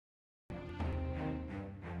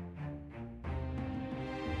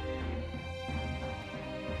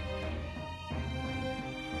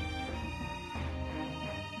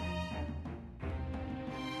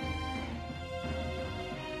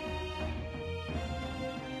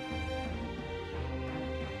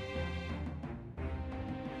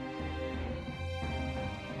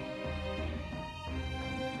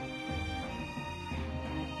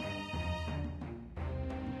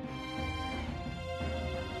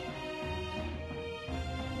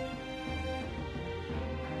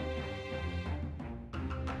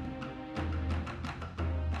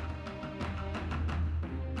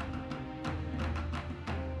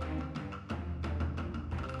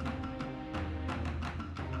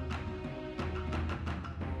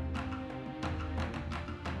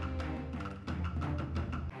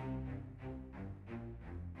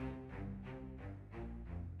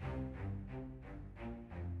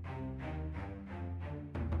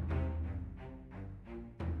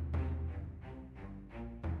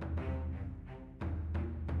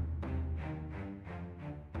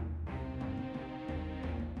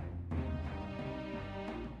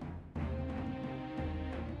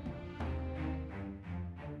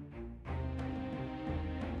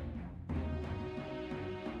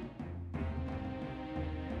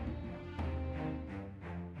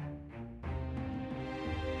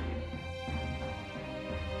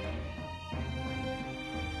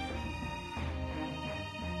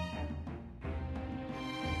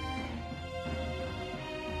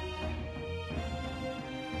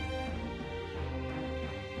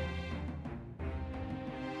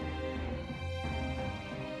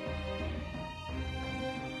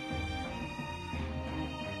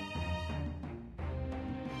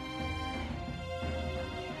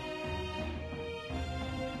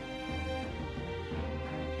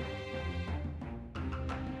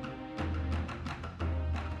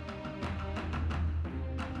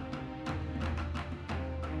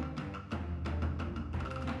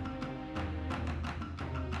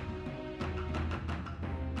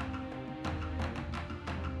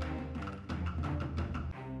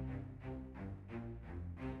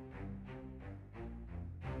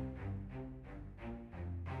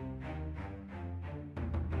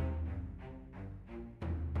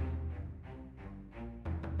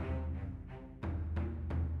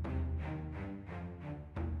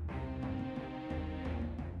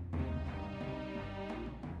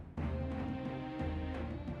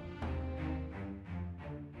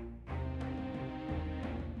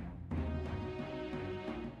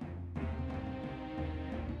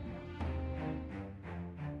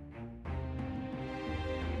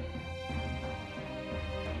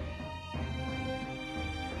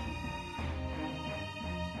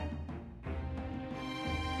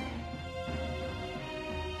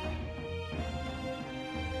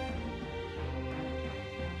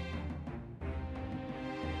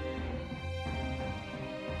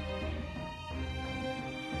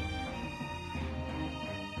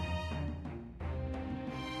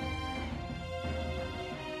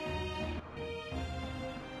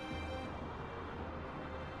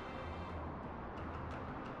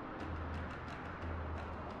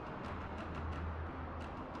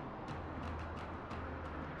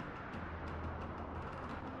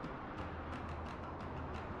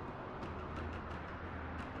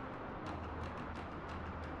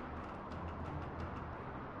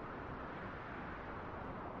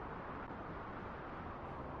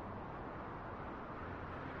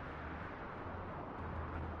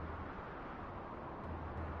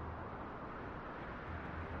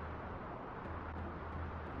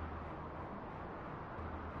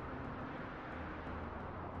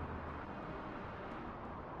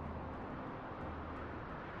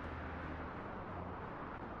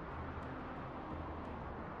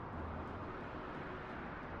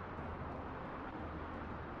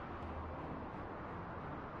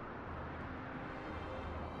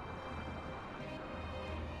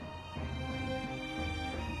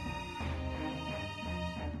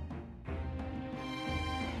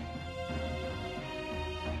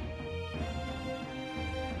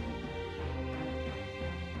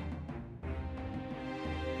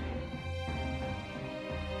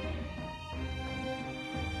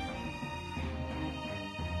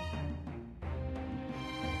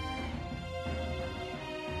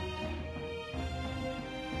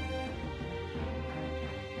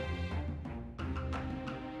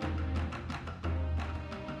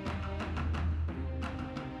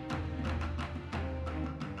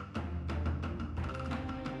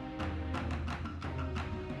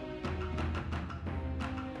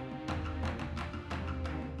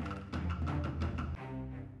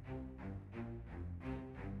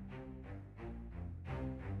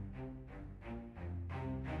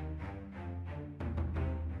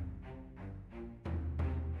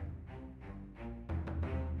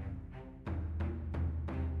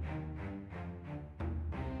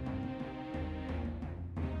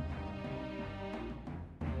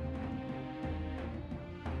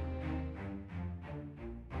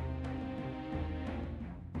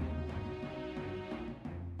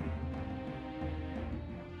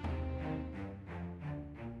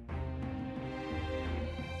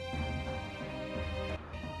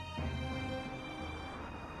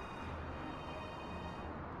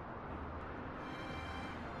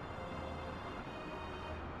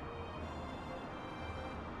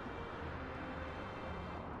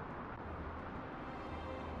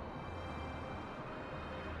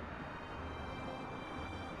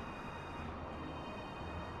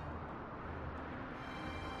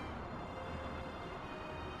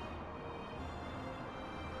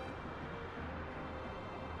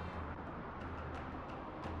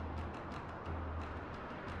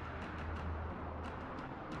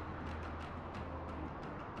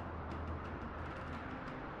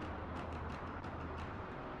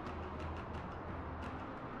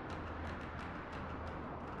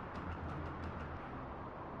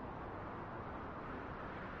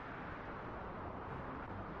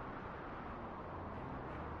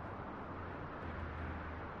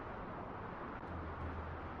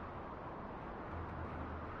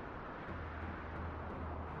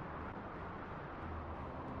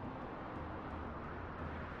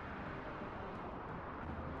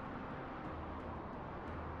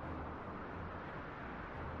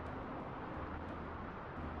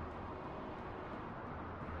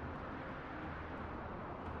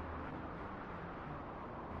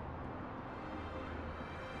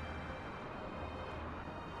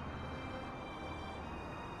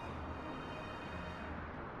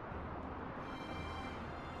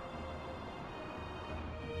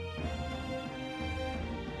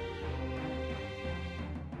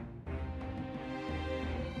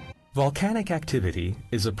Volcanic activity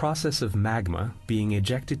is a process of magma being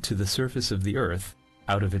ejected to the surface of the Earth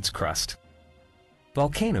out of its crust.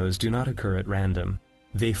 Volcanoes do not occur at random.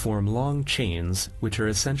 They form long chains which are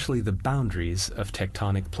essentially the boundaries of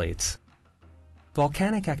tectonic plates.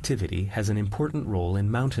 Volcanic activity has an important role in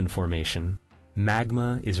mountain formation.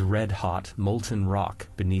 Magma is red-hot, molten rock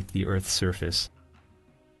beneath the Earth's surface.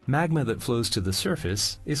 Magma that flows to the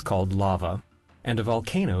surface is called lava, and a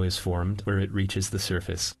volcano is formed where it reaches the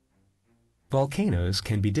surface. Volcanoes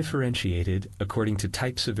can be differentiated according to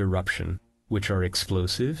types of eruption, which are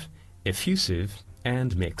explosive, effusive,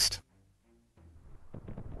 and mixed.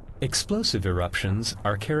 Explosive eruptions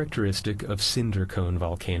are characteristic of cinder cone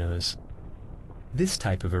volcanoes. This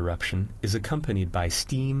type of eruption is accompanied by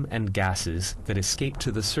steam and gases that escape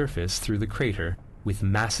to the surface through the crater with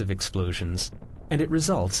massive explosions, and it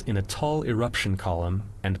results in a tall eruption column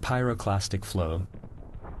and pyroclastic flow.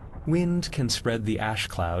 Wind can spread the ash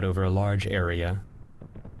cloud over a large area.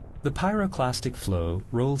 The pyroclastic flow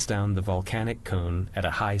rolls down the volcanic cone at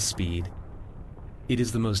a high speed. It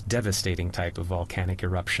is the most devastating type of volcanic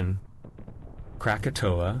eruption.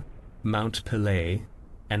 Krakatoa, Mount Pelée,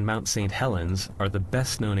 and Mount St. Helens are the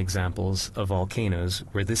best-known examples of volcanoes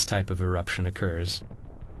where this type of eruption occurs.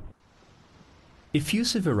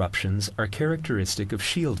 Effusive eruptions are characteristic of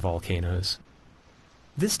shield volcanoes.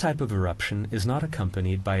 This type of eruption is not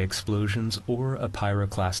accompanied by explosions or a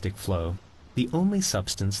pyroclastic flow. The only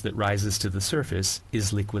substance that rises to the surface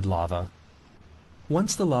is liquid lava.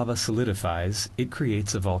 Once the lava solidifies, it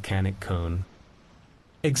creates a volcanic cone.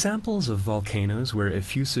 Examples of volcanoes where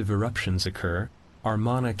effusive eruptions occur are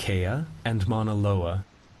Mauna Kea and Mauna Loa,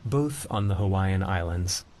 both on the Hawaiian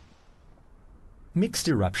Islands. Mixed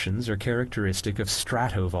eruptions are characteristic of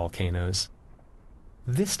stratovolcanoes.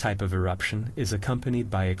 This type of eruption is accompanied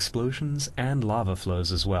by explosions and lava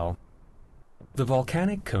flows as well. The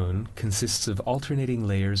volcanic cone consists of alternating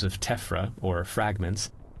layers of tephra, or fragments,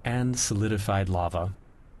 and solidified lava.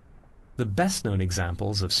 The best-known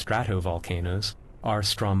examples of stratovolcanoes are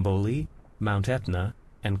Stromboli, Mount Etna,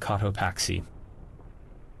 and Cotopaxi.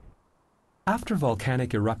 After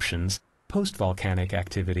volcanic eruptions, post-volcanic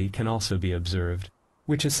activity can also be observed,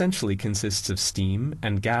 which essentially consists of steam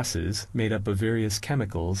and gases made up of various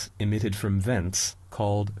chemicals emitted from vents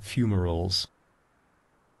called fumaroles.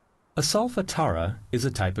 A solfatara is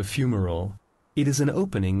a type of fumarole. It is an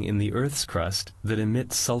opening in the Earth's crust that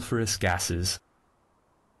emits sulfurous gases.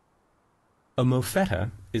 A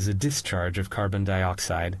moffetta is a discharge of carbon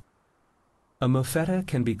dioxide. A moffetta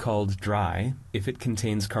can be called dry if it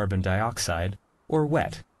contains carbon dioxide, or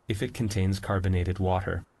wet if it contains carbonated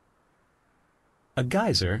water. A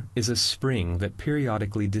geyser is a spring that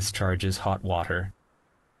periodically discharges hot water.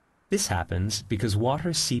 This happens because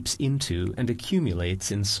water seeps into and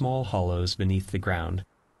accumulates in small hollows beneath the ground,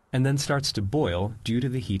 and then starts to boil due to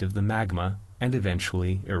the heat of the magma and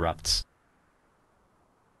eventually erupts.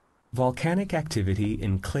 Volcanic activity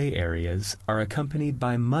in clay areas are accompanied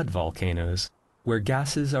by mud volcanoes, where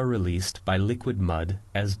gases are released by liquid mud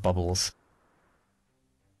as bubbles.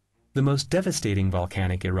 The most devastating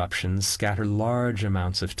volcanic eruptions scatter large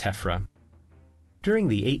amounts of tephra. During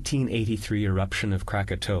the 1883 eruption of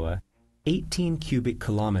Krakatoa, 18 cubic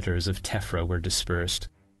kilometers of tephra were dispersed,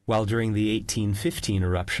 while during the 1815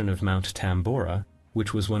 eruption of Mount Tambora,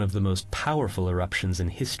 which was one of the most powerful eruptions in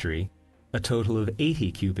history, a total of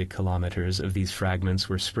 80 cubic kilometers of these fragments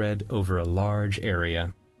were spread over a large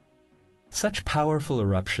area. Such powerful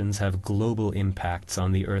eruptions have global impacts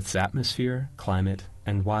on the Earth's atmosphere, climate,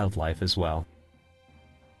 and wildlife as well.